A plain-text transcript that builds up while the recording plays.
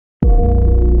I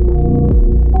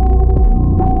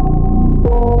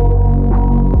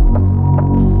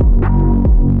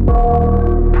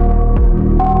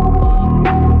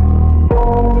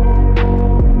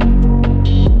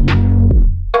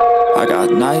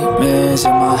got nightmares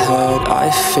in my head, I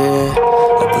fear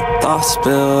that the thoughts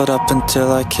build up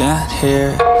until I can't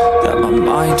hear, that my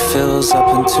mind fills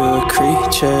up into a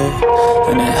creature,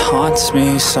 and it haunts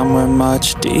me somewhere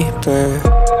much deeper.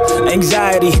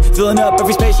 Anxiety, filling up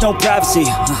every space, no privacy.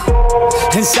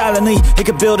 And silently, it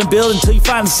could build and build until you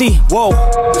finally see, whoa,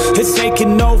 it's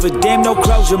taking over, damn, no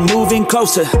closure, moving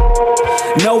closer.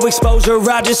 No exposure,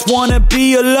 I just wanna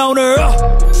be a loner.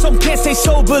 Some can't stay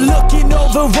sober, looking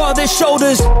over all their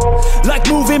shoulders, like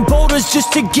moving boulders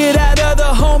just to get out of the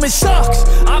home. It sucks,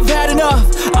 I've had enough,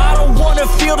 I don't wanna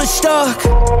feel the stuck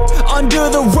under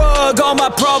the rug, all my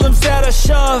problems that I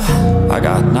shove. I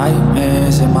got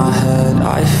nightmares in my head,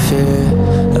 I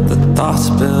fear that the thoughts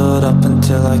build up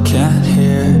until I can't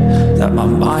hear, that my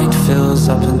mind fills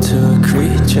up into a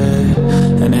creature,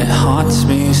 and it haunts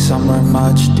me somewhere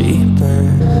much deeper.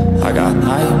 I got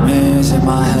nightmares in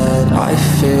my head, I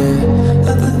fear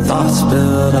that the thoughts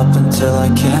build up until I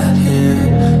can't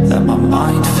hear, that my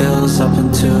mind fills up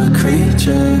into a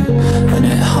creature, and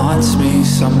it haunts me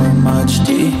somewhere much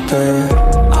deeper.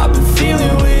 I've been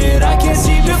feeling weird, I can't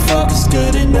seem to focus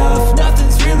good enough.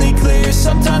 Nothing's really clear,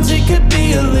 sometimes it could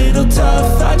be a little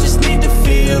tough. I just need to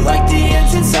feel like the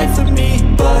end's in sight for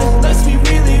me, but let's be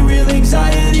really real,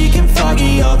 anxiety can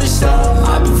foggy all this stuff.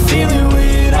 I've been feeling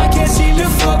weird, I can't seem to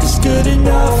focus good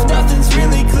enough. Nothing's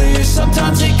really clear,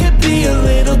 sometimes it could be a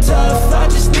little tough. I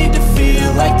just need to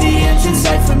feel like the end's in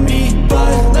sight for me,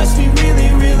 but let's be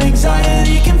really real,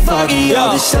 anxiety can foggy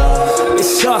all this stuff. It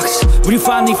sucks when you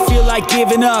finally feel like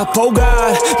giving up. Oh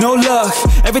God, no luck,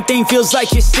 everything feels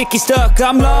like you're sticky stuck.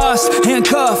 I'm lost,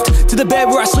 handcuffed to the bed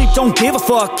where I sleep, don't give a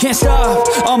fuck. Can't stop,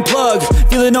 unplug,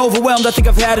 feeling overwhelmed, I think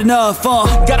I've had enough.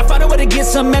 Gotta find a way to get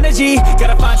some energy,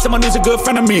 gotta find someone who's a good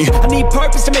friend of me. I need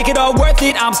purpose to make it all worth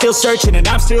it, I'm still searching and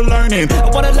I'm still learning. I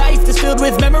want a life that's filled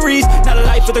with memories, not a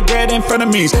life with regret and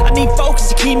frenemies. I need focus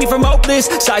to keep me from hopeless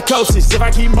psychosis if I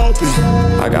keep moping.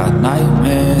 I got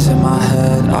nightmares in my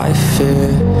head, I fear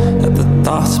that the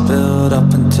thoughts build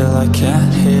up until I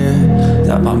can't hear,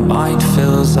 that my mind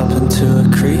fills up into a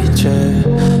creature,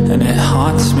 and it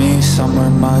haunts me somewhere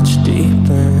much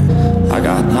deeper. I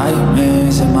got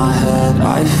nightmares in my head,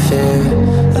 I fear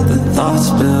that the thoughts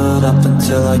build up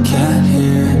until I can't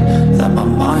hear, that my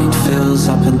mind fills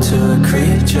up into a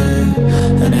creature,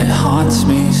 and it haunts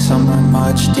me somewhere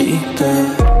much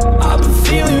deeper. I've been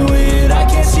feeling weird, I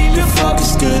can't seem to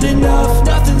focus good enough.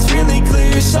 Nothing's really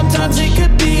clear, sometimes it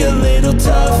could be a little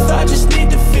tough. I just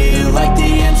need to feel like the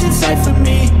end's in sight for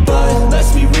me, but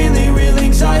let's be really real,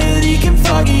 anxiety can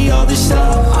foggy all this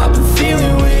stuff. I've been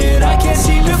feeling weird, I can't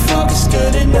seem to focus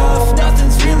good enough.